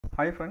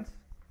Hi friends,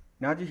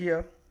 Naji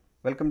here.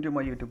 Welcome to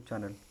my YouTube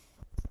channel.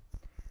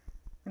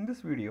 In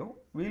this video,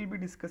 we will be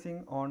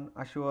discussing on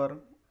Azure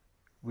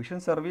Vision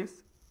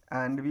Service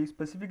and we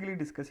specifically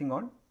discussing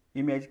on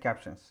image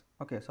captions.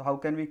 Okay, so how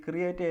can we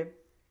create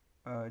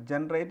a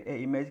generate a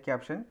image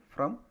caption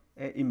from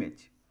a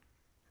image?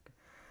 Okay.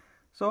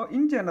 So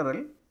in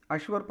general,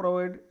 Azure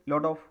provide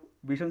lot of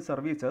vision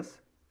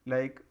services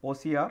like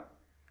OCR,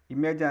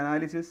 image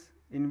analysis,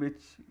 in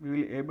which we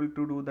will able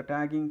to do the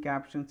tagging,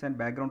 captions and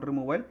background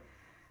removal,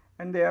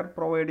 and they are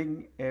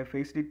providing a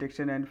face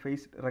detection and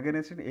face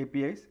recognition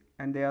APIs,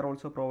 and they are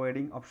also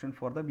providing option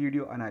for the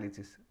video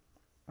analysis.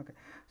 Okay,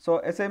 so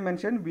as I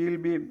mentioned, we will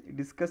be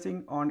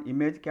discussing on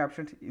image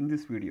captions in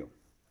this video.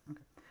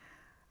 Okay,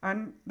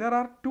 and there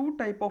are two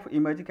type of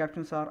image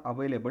captions are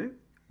available.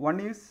 One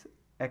is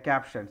a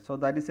caption, so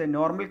that is a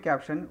normal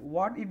caption.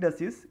 What it does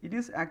is it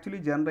is actually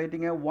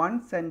generating a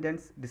one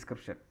sentence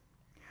description.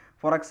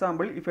 For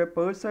example, if a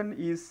person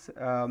is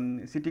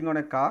sitting on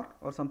a car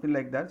or something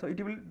like that, so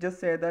it will just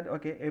say that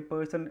okay, a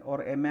person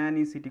or a man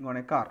is sitting on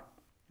a car.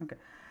 Okay,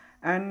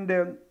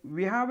 and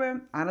we have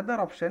another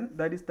option,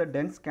 that is the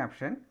dense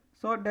caption.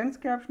 So dense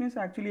caption is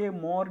actually a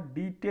more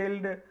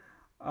detailed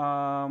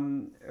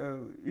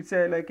it's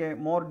a like a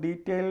more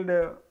detailed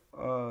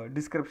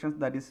descriptions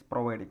that is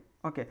providing.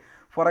 Okay,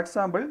 for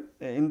example,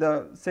 in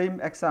the same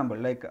example,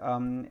 like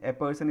a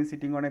person is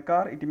sitting on a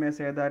car, it may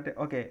say that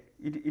okay,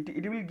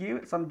 it will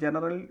give some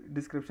general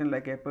description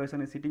like a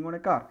person is sitting on a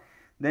car.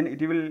 Then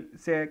it will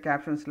say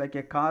captions like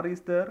a car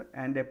is there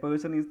and a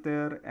person is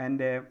there,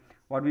 and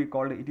what we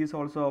call it is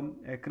also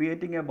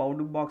creating a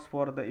bounding box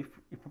for the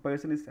if a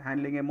person is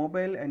handling a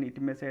mobile, and it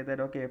may say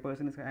that okay, a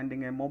person is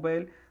handling a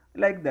mobile,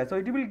 like that. So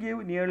it will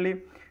give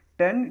nearly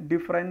 10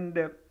 different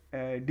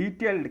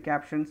detailed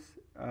captions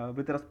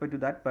with respect to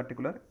that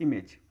particular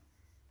image.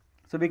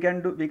 So we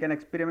can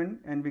experiment,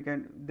 and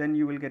then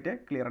you will get a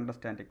clear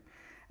understanding.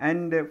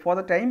 And for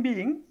the time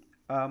being,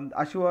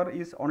 Azure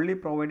is only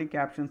providing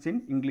captions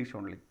in English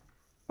only.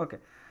 Okay,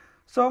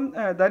 so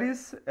that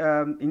is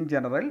in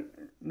general.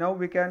 Now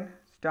we can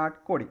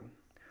start coding.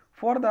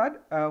 For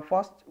that,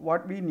 first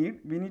what we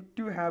need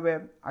to have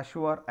a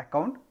Azure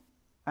account,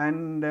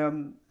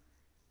 and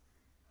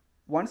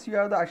once you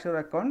have the Azure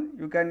account,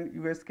 you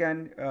guys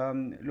can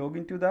log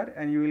into that,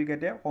 and you will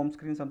get a home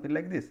screen something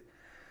like this.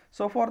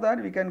 So for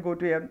that, we can go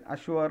to a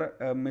Azure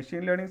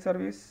machine learning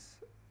service.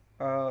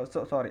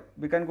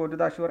 We can go to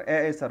the Azure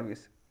AI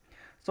service.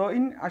 So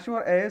in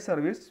Azure AI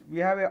service, we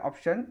have an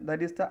option,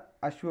 that is the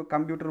Azure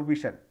Computer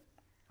Vision.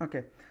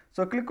 Okay,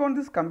 so click on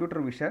this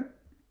Computer Vision.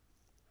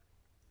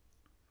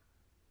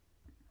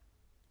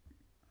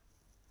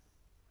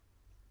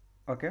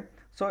 Okay,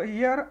 so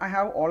here I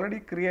have already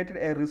created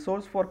a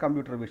resource for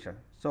computer vision.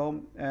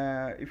 So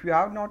if you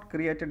have not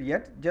created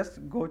yet,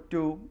 just go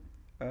to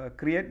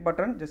create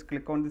button, just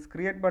click on this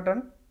create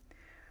button.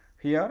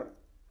 Here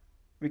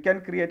we can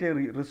create a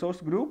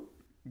resource group,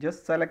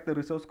 just select the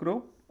resource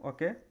group.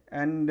 Okay,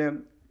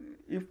 and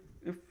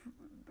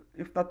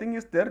if nothing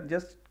is there,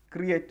 just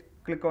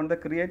click on the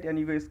create, and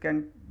you guys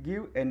can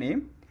give a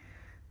name.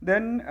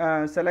 Then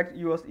select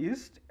US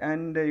East,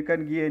 and you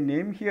can give a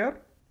name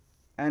here,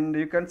 and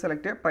you can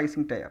select a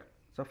pricing tier.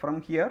 So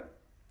from here,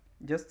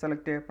 just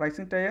select a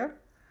pricing tier,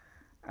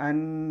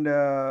 and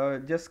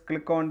just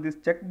click on this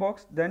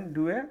checkbox, then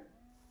do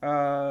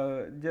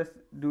a just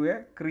do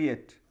a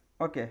create.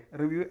 Okay,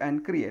 review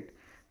and create,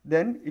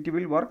 then it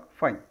will work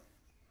fine.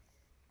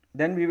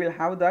 Then we will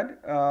have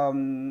that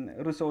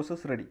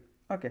resources ready.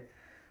 Okay,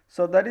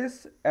 so that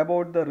is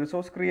about the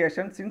resource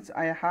creation. Since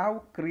I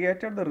have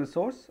created the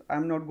resource, I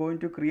am not going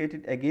to create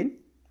it again.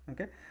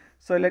 Okay,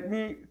 so let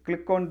me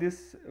click on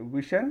this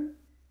vision.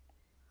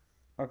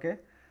 Okay,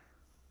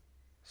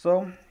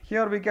 so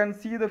here we can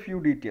see the few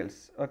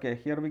details. Okay,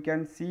 here we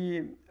can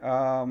see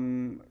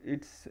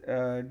its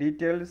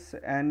details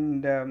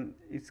and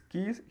its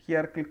keys.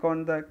 Here click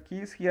on the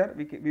keys. Here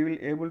we will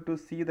able to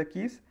see the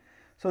keys.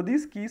 So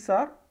these keys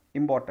are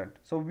important,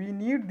 so we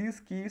need these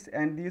keys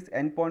and these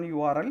endpoint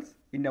URLs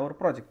in our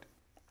project.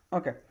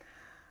 Okay,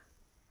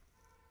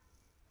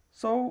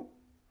 so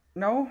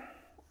now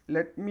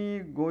let me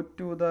go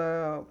to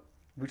the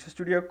Visual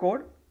Studio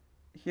Code.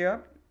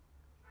 Here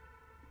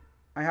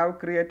I have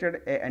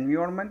created a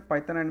environment,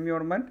 Python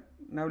environment.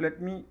 Now let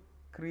me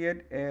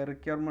create a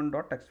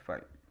requirement.txt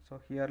file.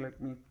 So here let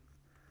me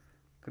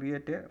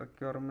create a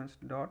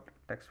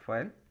requirements.txt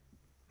file.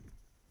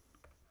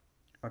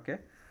 Okay,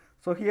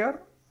 so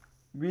here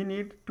we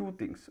need two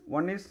things.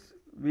 One is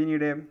we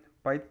need a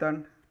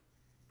Python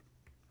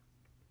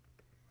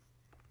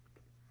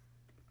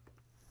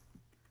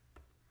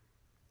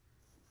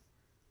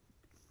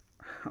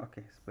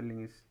okay,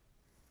 spelling is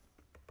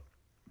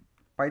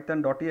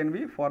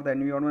python.env for the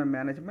environment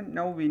management.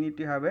 Now we need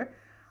to have a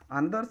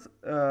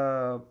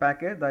another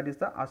package, that is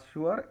the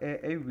Azure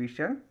AI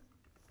Vision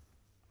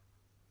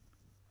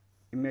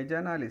image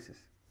analysis.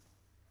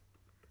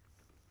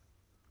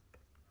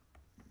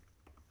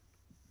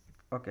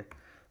 Okay,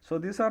 so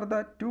these are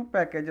the two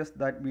packages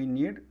that we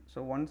need.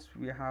 So once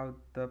we have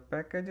the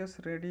packages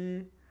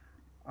ready,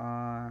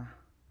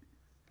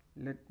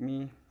 let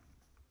me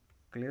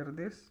clear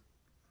this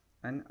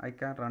and I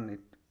can run it.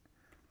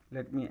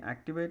 Let me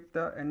activate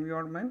the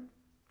environment.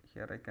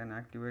 Here I can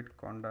activate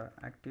conda,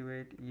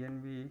 activate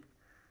env,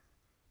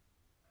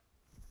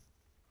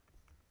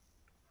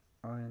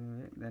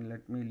 then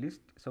let me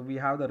list. So we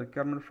have the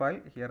requirement file.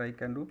 Here I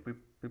can do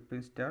pip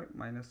install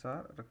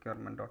 -r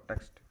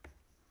requirement.txt.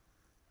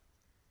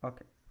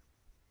 Okay.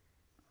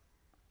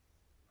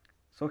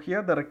 So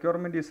here the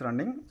requirement is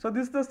running. So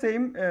this is the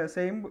same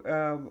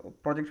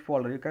project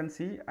folder. You can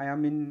see I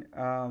am in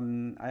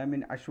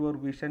Azure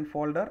Vision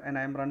folder and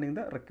I am running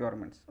the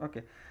requirements.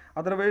 Okay.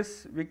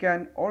 Otherwise we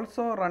can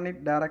also run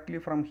it directly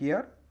from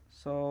here.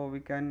 So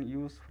we can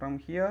use from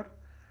here.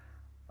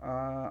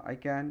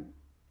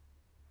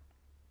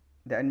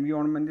 The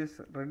environment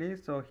is ready.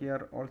 So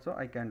here also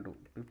I can do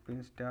pip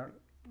install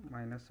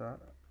 -r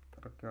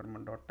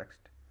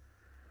requirement.txt.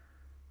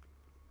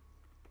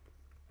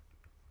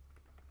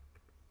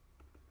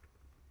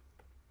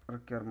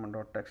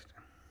 requirement.txt.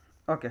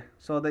 Okay,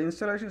 so the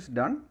installation is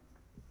done.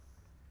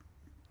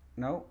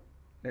 Now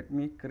let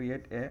me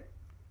create a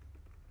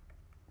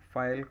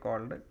file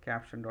called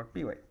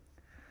caption.py.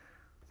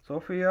 So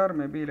here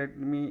maybe let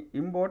me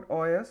import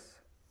OS,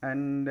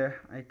 and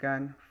I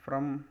can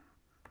from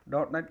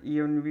 .NET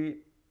env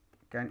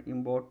can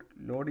import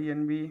load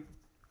env.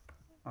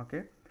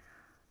 Okay,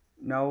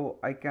 now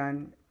I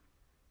can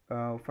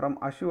from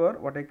Azure,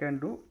 what I can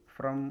do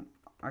from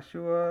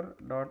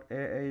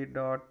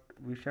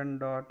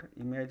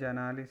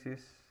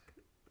azure.ai.vision.imageAnalysis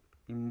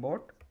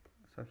import.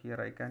 So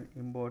here I can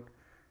import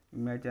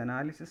image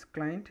analysis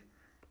client,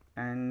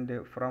 and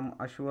from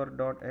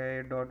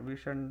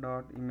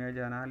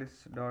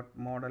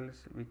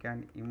azure.ai.vision.imageAnalysis.models we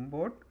can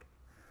import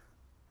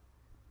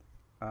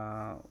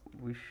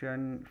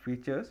vision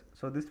features.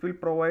 So this will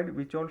provide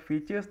which all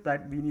features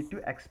that we need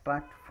to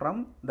extract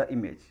from the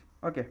image.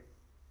 Okay,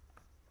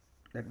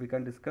 that we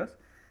can discuss.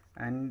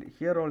 And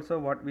here also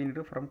what we need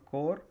to from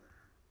core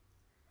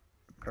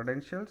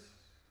credentials,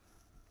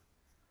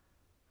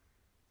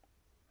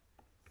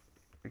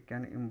 we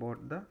can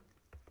import the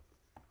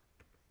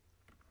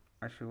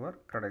Azure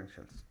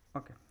credentials.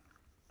 Okay,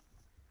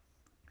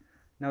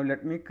 now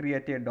let me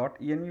create a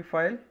 .env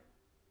file.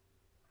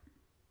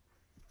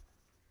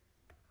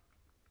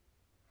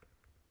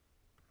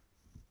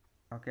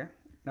 Okay,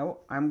 now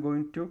I am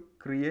going to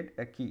create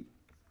a key.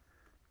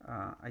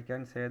 I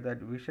can say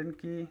that vision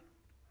key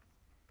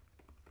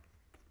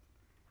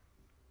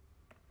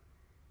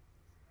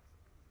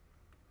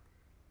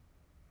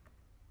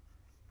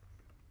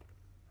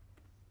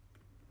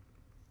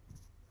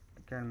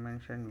can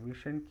mention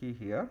vision key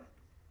here,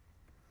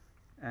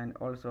 and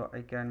also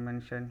I can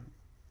mention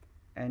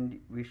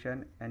end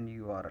vision and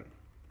URL,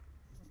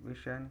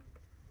 vision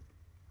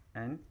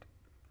and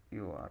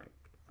URL.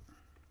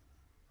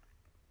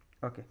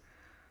 Okay,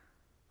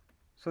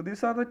 so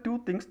these are the two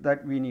things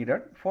that we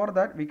needed. For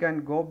that we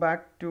can go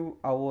back to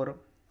our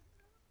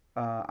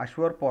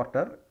Azure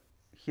portal.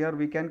 Here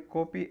we can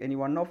copy any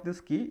one of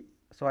this key.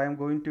 So I am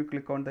going to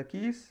click on the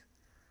keys.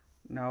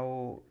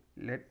 Now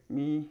let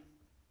me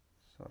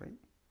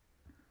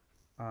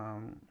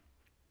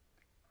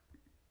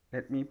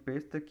let me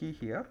paste the key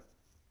here.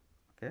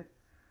 Okay,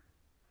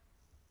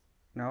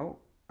 now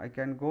I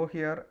can go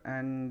here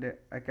and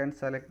I can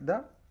select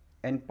the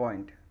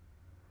endpoint.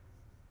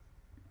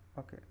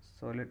 Okay,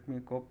 so let me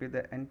copy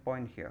the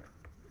endpoint here.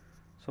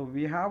 So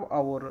we have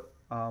our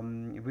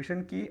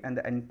vision key and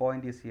the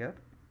endpoint is here.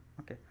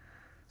 Okay,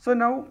 so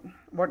now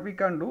what we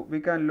can do,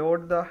 we can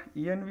load the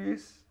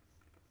envs.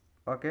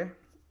 Okay,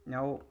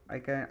 now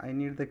I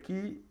need the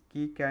key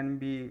can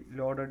be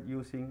loaded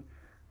using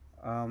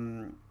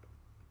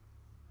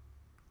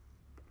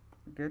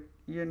get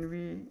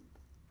env,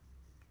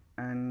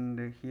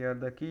 and here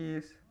the key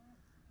is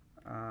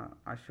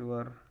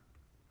Azure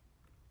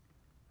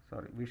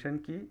vision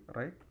key,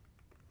 right?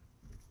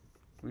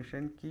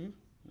 Vision key,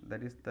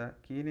 that is the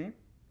key name.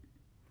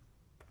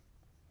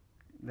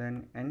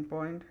 Then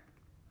endpoint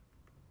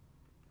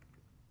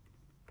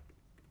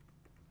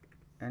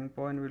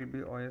will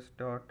be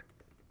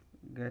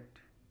os.get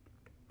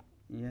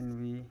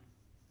env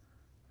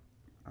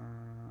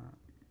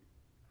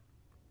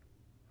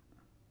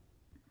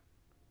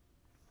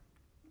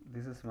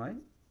this is my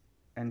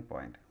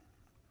endpoint.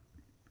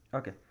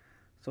 Okay,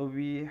 so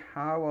we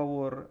have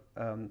our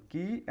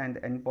key and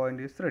endpoint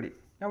is ready.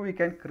 Now we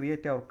can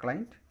create our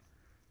client.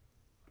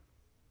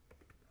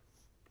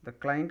 The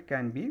client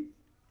can be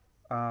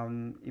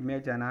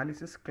image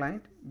analysis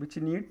client, which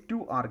need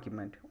two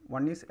arguments.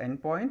 One is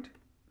endpoint,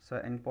 so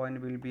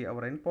endpoint will be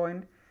our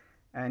endpoint,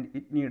 and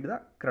it need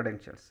the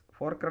credentials.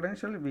 For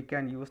credential we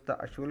can use the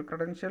Azure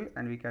credential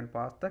and we can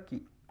pass the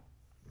key.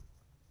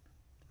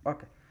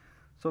 Okay,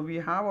 so we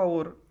have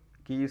our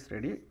key is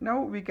ready.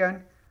 Now we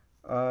can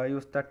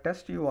use the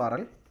test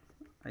URL.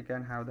 I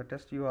can have the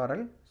test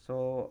URL.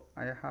 So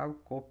I have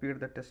copied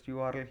the test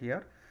URL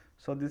here.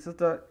 So this is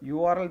the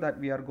URL that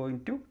we are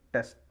going to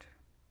test.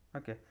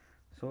 Okay,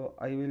 so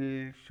I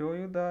will show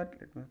you that.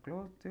 Let me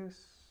close this.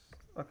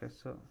 Okay,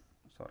 so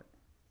sorry.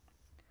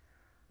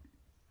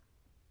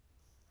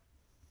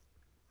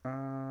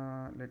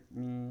 Let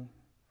me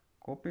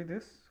copy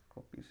this.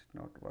 Copy is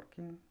not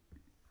working.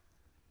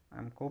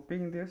 I'm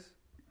copying this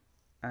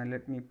and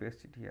let me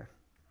paste it here.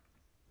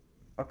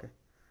 Okay.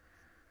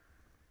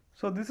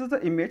 So this is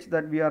the image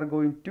that we are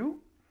going to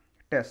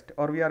test,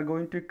 or we are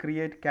going to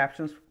create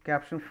captions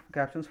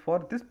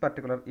for this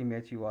particular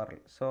image URL.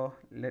 So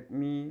let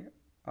me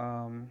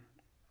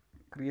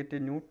create a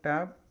new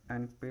tab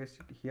and paste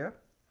it here.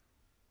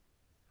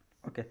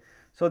 Okay.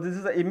 So this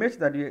is the image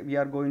that we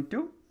are going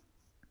to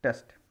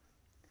test.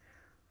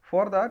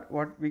 For that,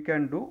 what we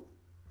can do,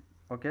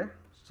 okay,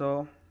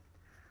 so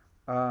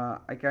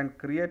I can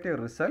create a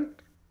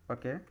result,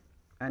 okay,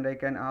 and I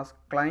can ask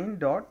client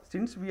dot,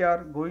 since we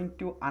are going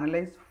to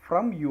analyze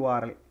from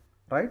URL,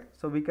 right?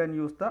 So we can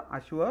use the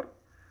Azure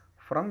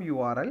from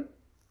URL,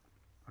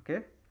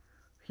 okay.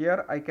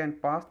 Here I can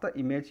pass the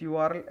image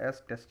URL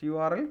as test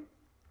URL,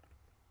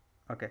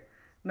 okay.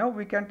 Now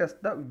we can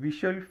test the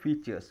visual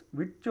features,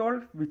 which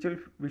all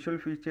visual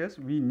features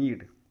we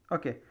need,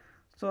 okay.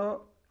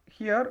 So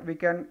here we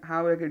can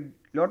have a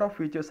lot of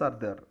features are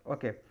there,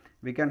 okay.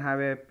 We can have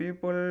a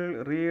people,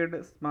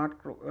 read, smart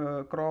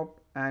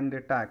crop and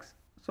tags.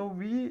 So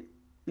we,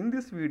 in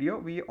this video,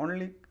 we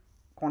only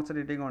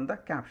concentrating on the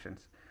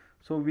captions.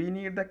 So we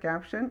need the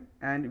caption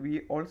and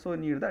we also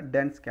need the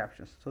dense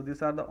captions. So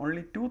these are the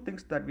only two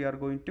things that we are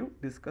going to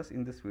discuss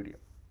in this video,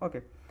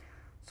 okay.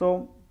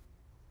 So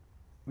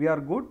we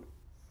are good,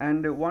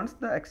 and once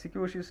the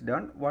execution is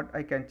done, what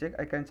I can check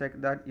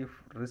that if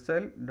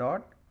result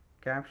dot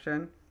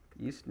caption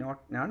is not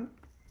none,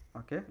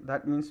 okay,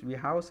 that means we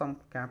have some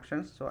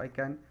captions. So I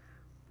can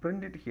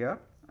print it here.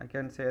 I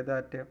can say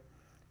that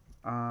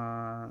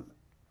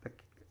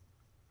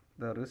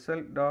the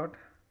result dot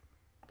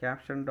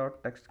caption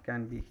dot text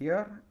can be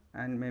here,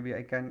 and maybe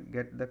I can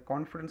get the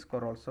confidence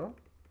score also.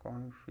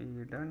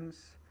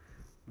 Confidence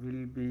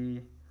will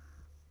be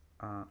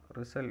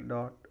result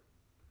dot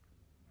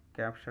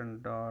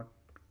caption dot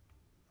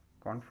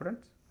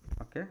confidence,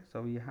 okay.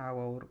 So we have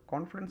our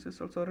confidence is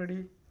also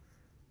ready,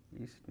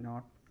 is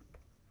not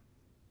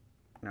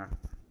none,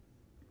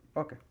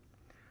 okay.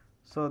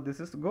 So this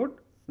is good.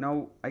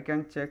 Now I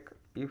can check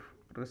if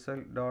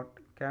result dot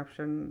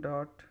caption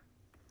dot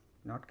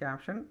not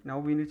caption. Now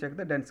we need to check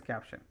the dense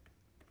caption,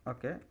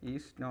 okay,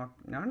 is not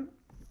none.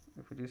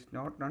 If it is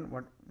not none,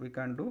 what we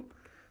can do,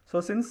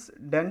 so since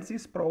dense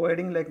is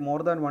providing like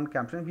more than one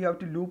caption, we have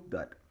to loop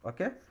that,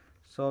 okay.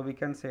 So we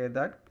can say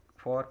that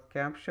for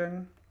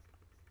caption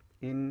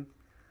in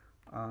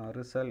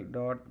result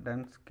dot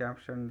dense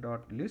caption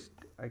dot list,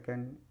 I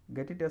can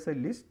get it as a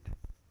list.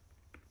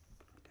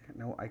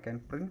 Now I can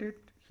print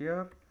it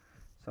here,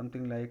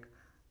 something like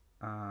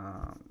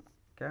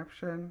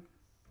caption.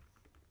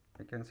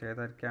 I can say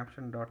that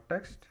caption dot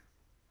text,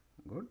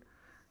 good.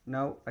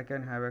 Now I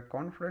can have a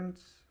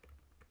confidence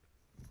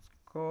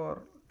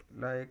score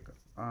like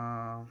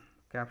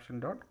caption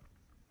dot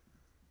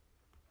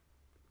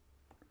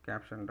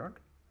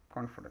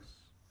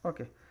confidence,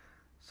 okay.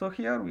 So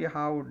here we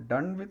have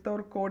done with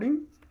our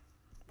coding,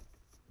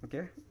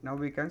 okay. Now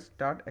we can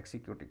start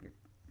executing it,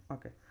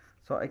 okay.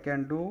 So I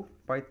can do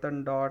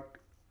python dot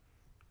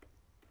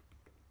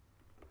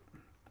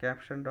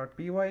caption dot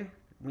py. Let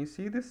me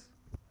see this,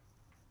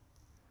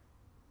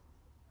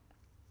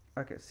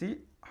 okay. See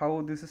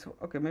how this is,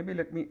 okay. Maybe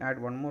let me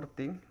add one more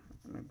thing.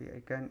 Maybe I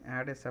can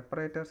add a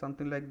separator,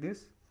 something like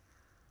this.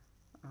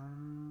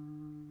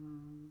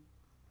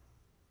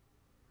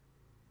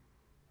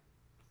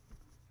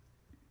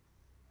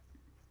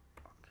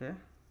 Okay,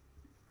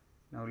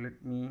 now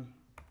let me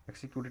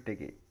execute it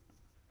again.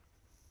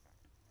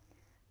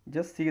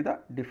 Just see the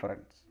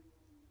difference,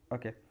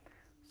 okay.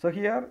 So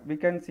here we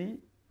can see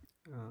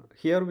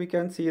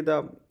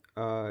the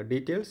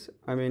details.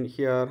 I mean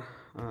here,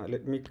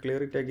 let me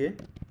clear it again.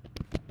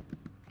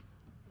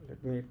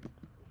 Let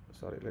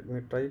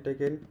me try it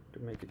again to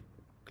make it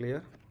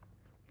clear,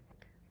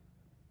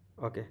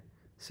 okay.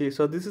 See,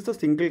 so this is a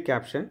single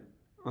caption,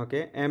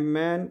 okay. A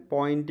man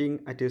pointing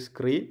at a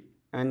screen,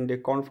 and the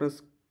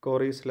confidence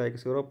score is like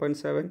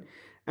 0.7,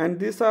 and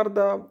these are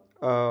the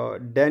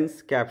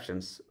dense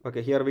captions,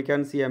 okay. Here we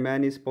can see a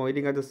man is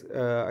pointing at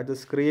the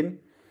screen,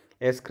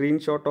 a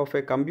screenshot of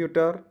a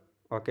computer,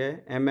 okay.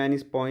 A man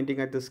is pointing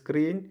at the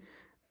screen,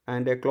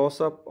 and a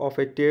close-up of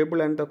a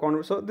table and the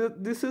corner. So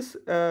this is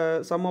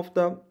some of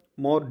the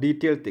more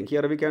detailed thing.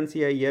 Here we can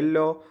see a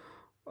yellow,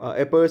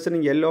 a person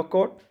in yellow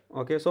coat,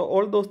 okay. So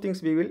all those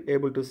things we will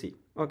able to see,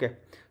 okay.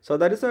 So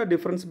that is a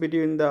difference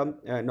between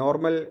the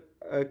normal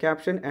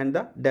caption and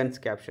the dense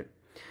caption.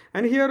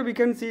 And here we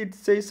can see it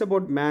says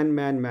about man,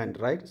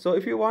 right? So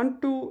if you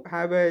want to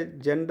have a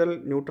gender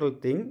neutral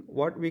thing,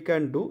 what we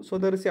can do, so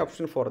there is an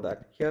option for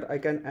that. Here I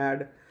can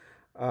add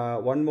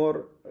one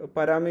more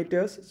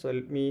parameters. So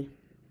let me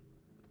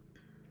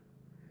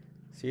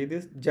see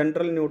this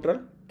gender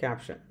neutral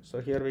caption.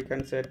 So here we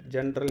can set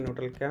gender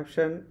neutral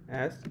caption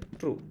as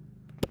true,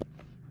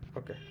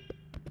 okay.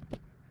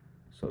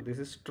 So this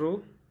is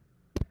true.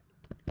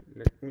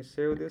 Let me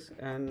save this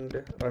and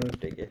run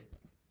it again.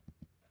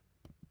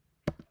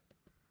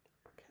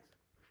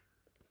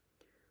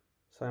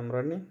 So I'm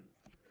running.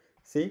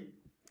 See,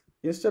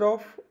 instead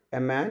of a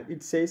man,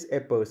 it says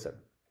a person,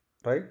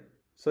 right?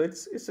 So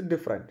it's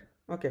different.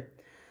 Okay.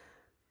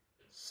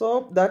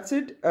 So that's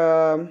it.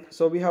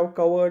 So we have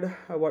covered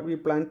what we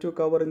plan to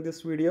cover in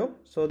this video.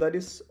 So that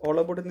is all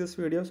about in this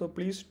video. So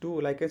please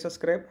do like and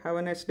subscribe. Have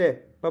a nice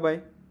day. Bye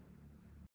bye.